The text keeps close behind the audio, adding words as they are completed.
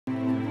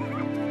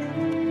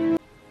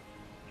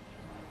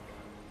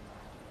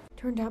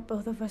Turned out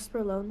both of us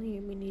were lonely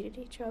and we needed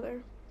each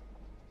other.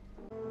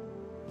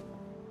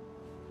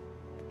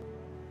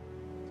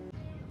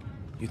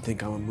 You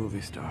think I'm a movie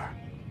star?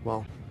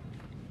 Well,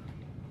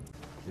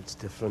 It's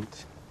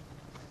different.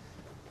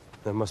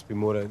 There must be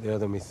more out there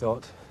than we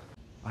thought.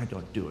 I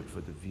don't do it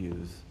for the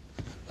views.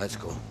 Let's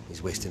go.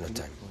 He's wasting our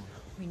time.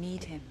 We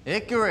need him.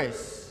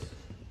 IKARIS!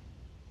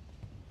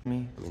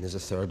 Me? I mean, there's a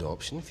third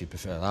option if you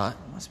prefer that.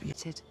 Must be.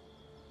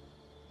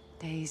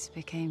 Days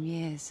became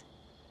years.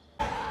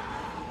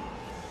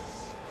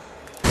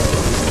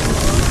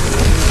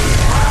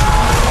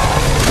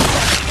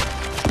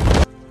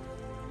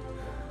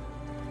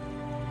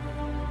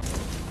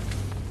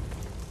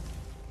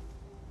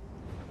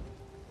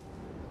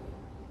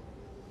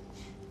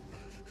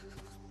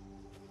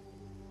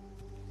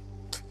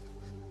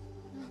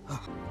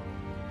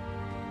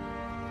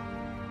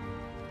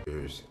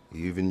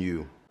 Even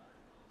you.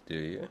 Do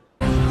you?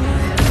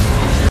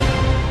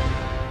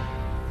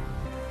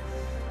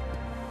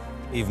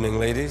 Evening,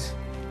 ladies.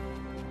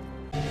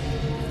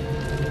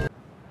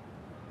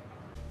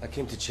 I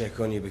came to check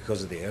on you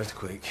because of the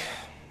earthquake.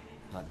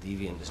 That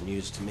deviant is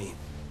news to me.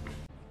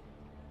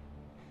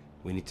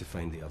 We need to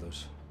find the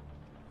others.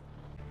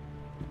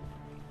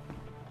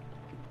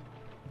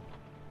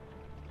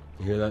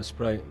 You hear that,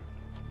 Sprite?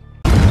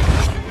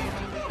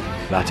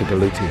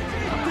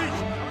 Latagaluti.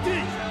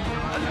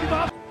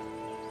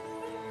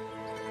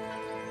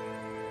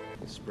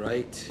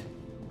 Sprite.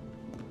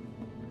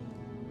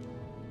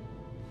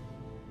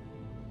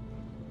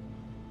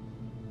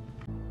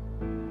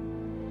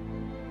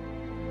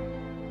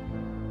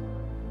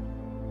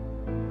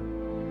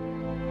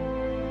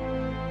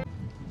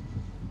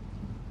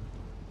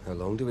 How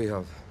long do we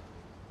have?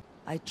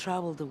 I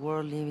traveled the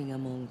world living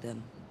among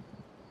them.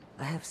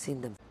 I have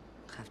seen them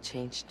have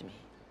changed me.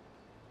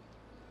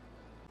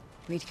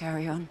 We'd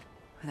carry on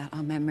without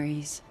our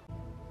memories.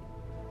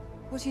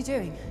 What are you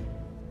doing?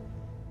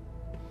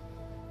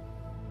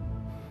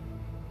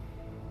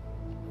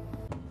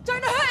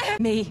 Don't hurt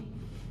him! Me.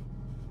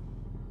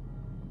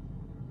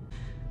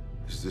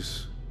 Is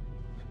this...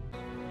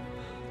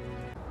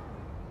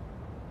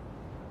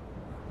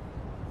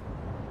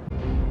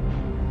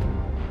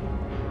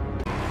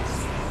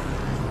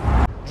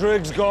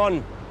 Drig's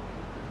gone.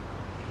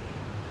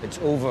 It's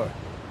over.